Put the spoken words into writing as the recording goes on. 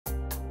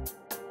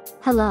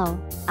Hello,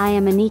 I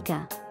am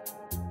Anika.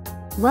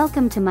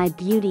 Welcome to my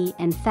Beauty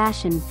and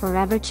Fashion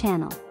Forever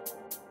channel.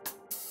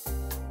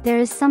 There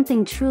is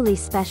something truly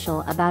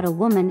special about a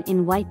woman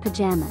in white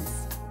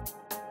pajamas.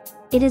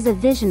 It is a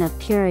vision of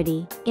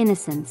purity,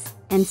 innocence,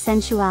 and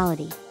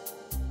sensuality.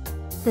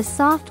 The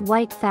soft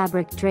white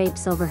fabric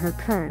drapes over her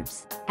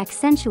curves,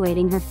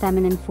 accentuating her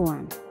feminine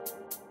form.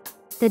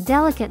 The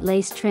delicate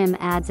lace trim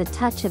adds a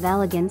touch of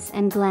elegance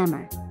and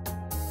glamour.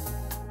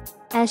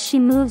 As she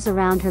moves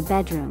around her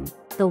bedroom,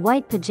 the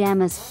white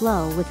pajamas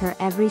flow with her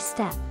every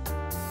step.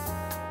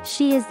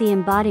 She is the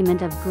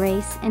embodiment of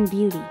grace and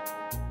beauty.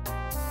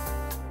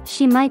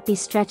 She might be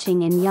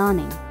stretching and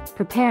yawning,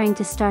 preparing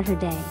to start her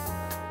day.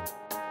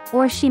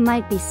 Or she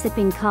might be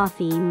sipping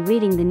coffee and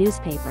reading the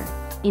newspaper,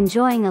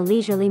 enjoying a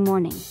leisurely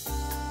morning.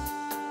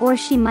 Or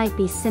she might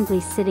be simply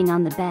sitting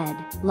on the bed,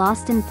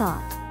 lost in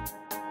thought.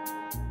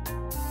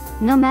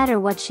 No matter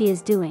what she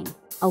is doing,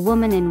 a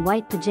woman in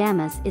white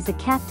pajamas is a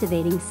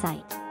captivating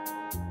sight.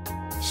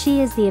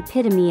 She is the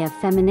epitome of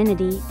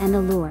femininity and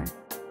allure.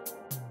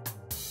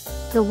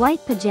 The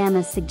white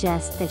pajamas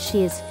suggest that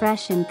she is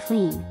fresh and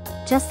clean,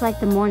 just like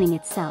the morning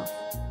itself.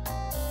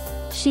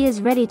 She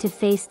is ready to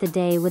face the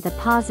day with a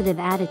positive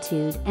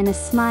attitude and a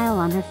smile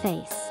on her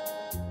face.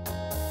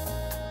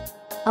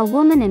 A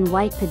woman in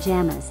white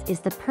pajamas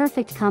is the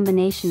perfect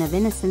combination of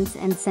innocence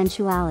and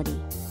sensuality.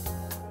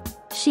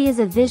 She is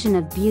a vision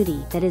of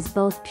beauty that is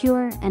both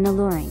pure and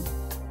alluring.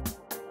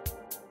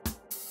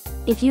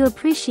 If you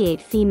appreciate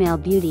female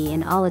beauty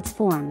in all its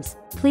forms,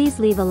 please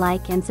leave a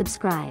like and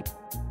subscribe.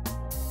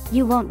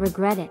 You won't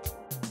regret it.